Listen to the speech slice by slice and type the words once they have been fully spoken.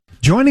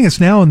joining us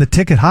now on the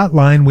ticket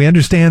hotline, we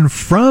understand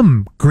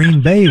from Green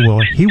Bay.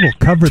 He will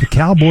cover the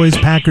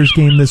Cowboys-Packers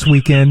game this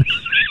weekend.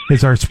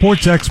 Is our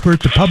sports expert,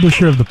 the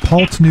publisher of the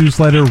Paultz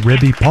newsletter,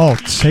 Ribby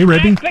Paultz. Hey,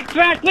 Ribby. That's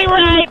exactly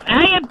right.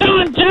 How you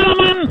doing,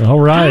 gentlemen? All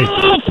right.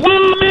 Hello,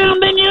 Flower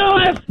Mountain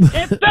US.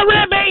 It's the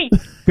Ribby.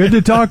 Good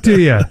to talk to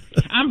you.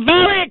 I'm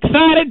very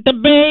excited to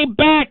be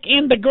back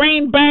in the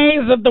Green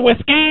Bays of the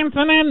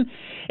Wisconsin.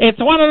 It's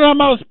one of the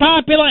most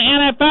popular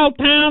NFL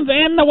towns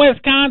in the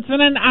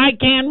Wisconsin, and I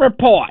can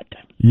report.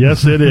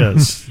 Yes, it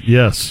is.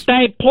 Yes.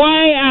 They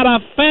play at a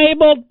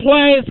fabled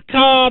place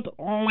called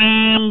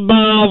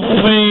Lambeau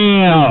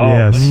Field.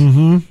 Yes.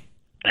 Mm-hmm.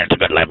 It's a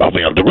good Lambeau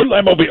Field. It's a good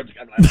Lambeau Field.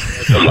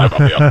 It's a good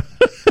Lambeau Field.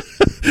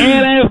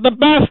 It is the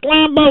best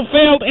Lambeau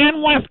Field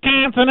in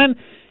Wisconsin,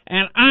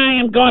 and I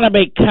am going to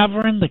be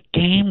covering the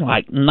game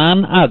like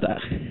none other.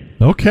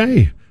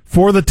 Okay.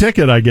 For the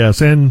ticket, I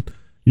guess. And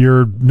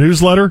your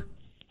newsletter?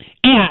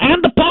 Yeah,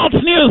 and the Paultz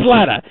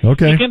newsletter.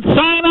 Okay. You can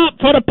sign up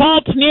for the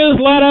Paultz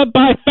newsletter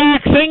by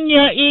faxing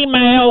your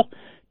email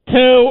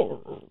to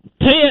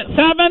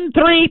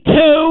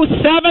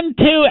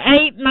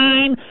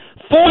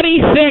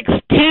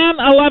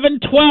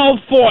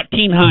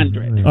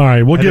 732-7289-4610-1112-1400. All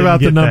right. We'll give out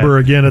the number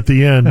again at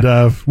the end.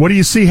 What do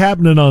you see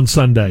happening on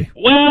Sunday?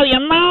 Well,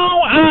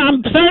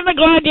 I'm certainly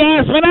glad you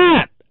asked me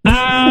that.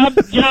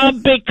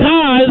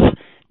 Because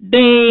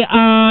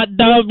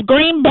the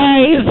Green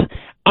Bays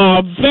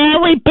are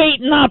very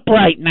beaten up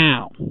right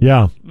now.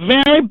 Yeah.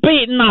 Very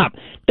beaten up.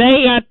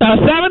 They got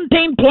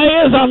 17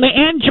 players on the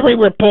injury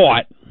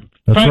report.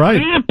 That's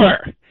right. For example,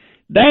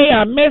 they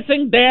are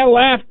missing their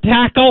left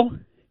tackle,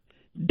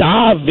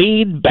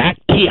 David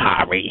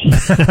Bakhtiari.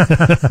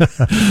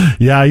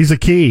 Yeah, he's a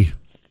key.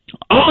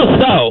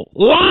 Also,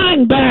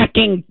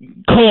 linebacking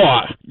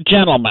core,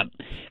 gentlemen.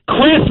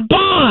 Chris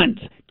Bonds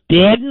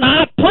did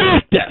not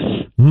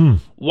practice.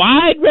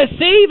 Wide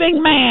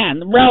receiving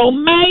man,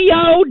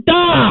 Romeo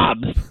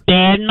Dobbs,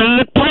 did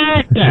not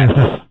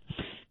practice.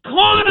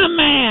 Corner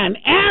man,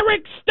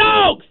 Eric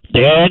Stokes,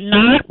 did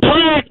not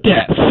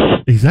practice.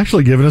 He's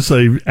actually giving us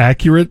a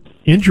accurate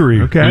injury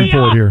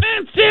report here.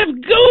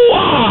 Offensive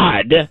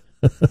guard,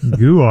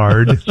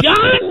 Guard.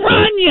 John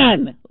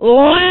Runyon,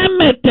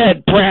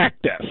 limited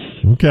practice.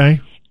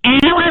 Okay.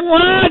 Aaron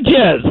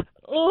Rodgers,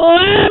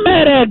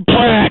 limited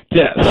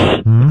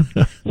practice.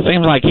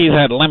 Seems like he's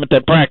had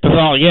limited practice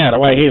all year, the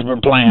way he's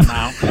been playing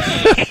now.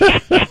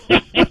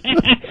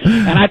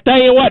 And I tell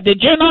you what,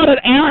 did you know that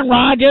Aaron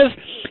Rodgers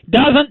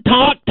doesn't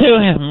talk to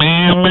his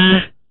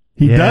mama?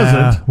 He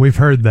doesn't. We've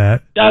heard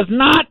that. Does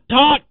not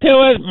talk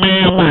to his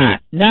mama.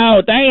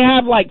 No, they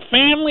have like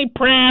family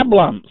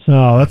problems.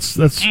 Oh, that's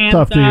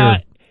tough to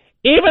hear.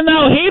 Even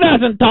though he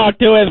doesn't talk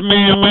to his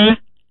mama,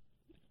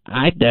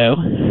 I do.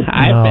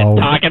 I've been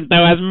talking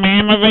to his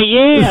mama for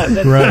years.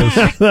 Gross.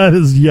 That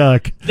is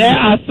yuck. There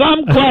are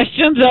some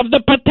questions of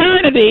the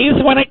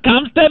paternities when it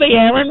comes to the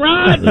Aaron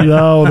Rodgers.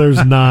 No,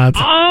 there's not.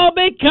 All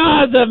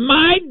because of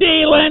my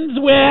dealings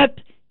with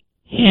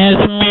his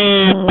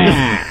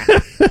mama.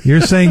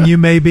 You're saying you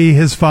may be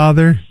his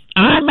father?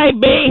 I may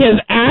be his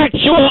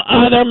actual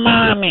other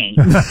mommy.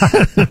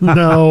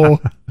 No.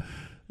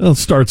 Don't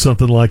start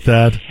something like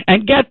that.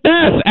 And get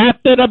this,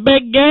 after the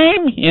big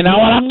game, you know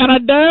what I'm going to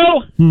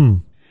do?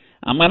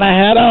 I'm going to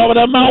head over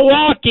to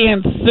Milwaukee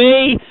and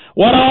see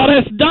what all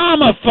this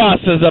Dahmer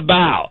fuss is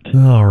about.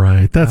 All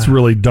right. That's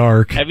really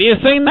dark. Have you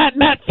seen that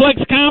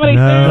Netflix comedy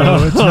No,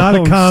 series? it's not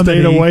a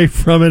comedy. Stay away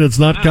from it. It's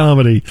not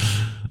comedy.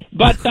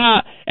 But,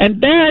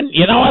 and then,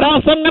 you know what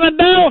else I'm going to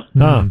do?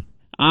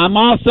 I'm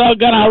also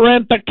going to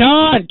rent a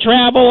car and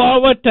travel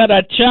over to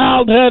the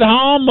childhood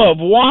home of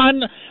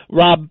one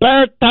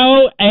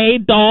Roberto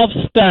Adolf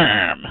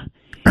Sturm.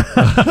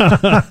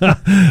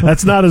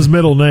 That's not his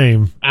middle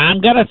name. I'm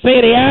going to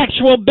see the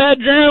actual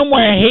bedroom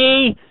where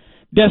he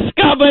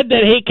discovered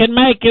that he can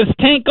make his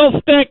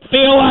tinkle stick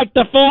feel like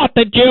the 4th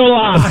of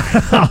July.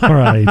 All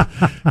right.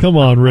 Come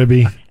on,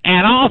 Ribby.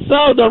 And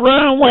also the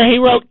room where he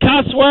wrote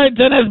cuss words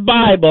in his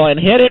Bible and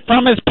hid it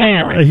from his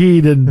parents.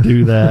 He didn't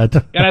do that.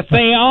 Gonna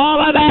see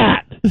all of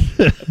that.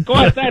 Of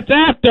course, that's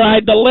after I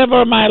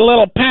deliver my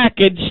little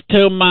package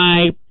to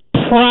my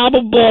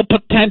probable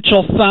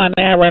potential son,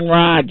 Aaron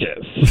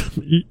Rodgers.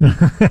 He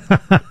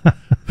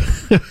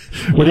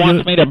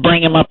wants me to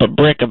bring him up a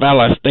brick of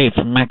LSD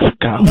from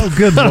Mexico. Oh,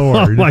 good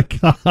Lord. Oh, my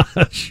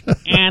gosh.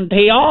 And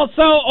he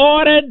also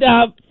ordered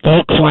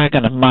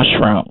Volkswagen of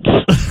mushrooms.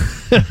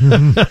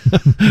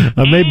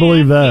 I may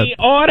believe that. He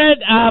ordered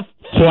a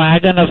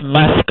flagon of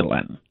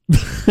mescaline.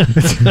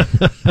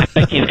 I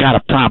think he's got a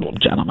problem,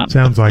 gentlemen.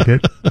 Sounds like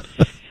it.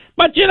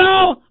 But, you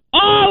know,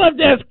 all of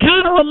this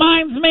kind of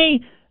reminds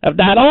me of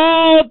that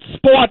old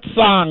sports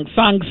song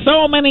sung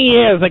so many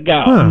years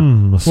ago.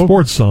 A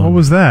sports song. What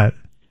was that?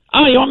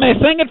 Oh, you want me to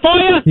sing it for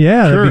you?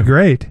 Yeah, Sure. that'd be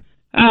great.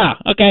 Ah,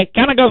 okay.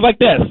 Kind of goes like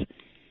this.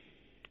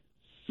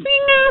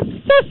 Sing us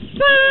a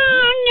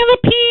song, you're the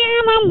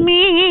piano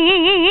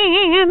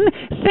man.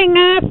 Sing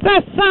us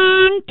a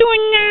song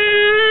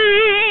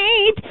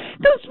tonight.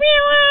 'Cause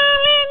we're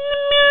all in the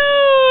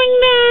mood,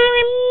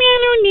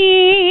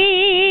 melody.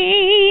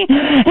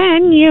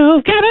 and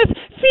you got us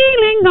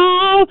feeling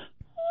all.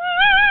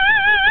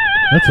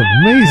 That's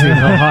amazing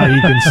how high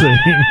he can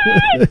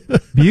sing.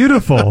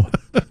 Beautiful.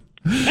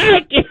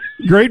 Thank you.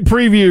 Great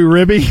preview,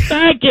 Ribby.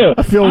 Thank you.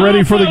 I feel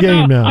ready for the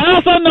game now. I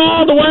also know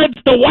all the words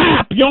to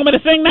WAP. You want me to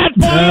sing that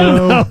for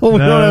No, we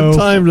don't have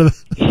time to.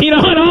 you? In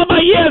all my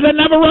years, I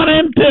never run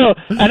into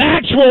an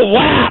actual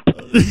WAP.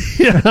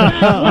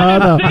 I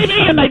know.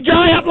 And they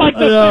dry up like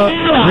the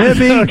Sahara.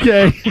 Ribby.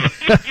 Okay.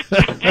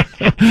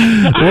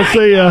 We'll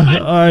see ya.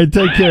 All right,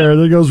 take care.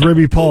 There goes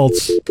Ribby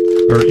Paultz,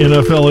 our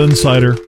NFL insider.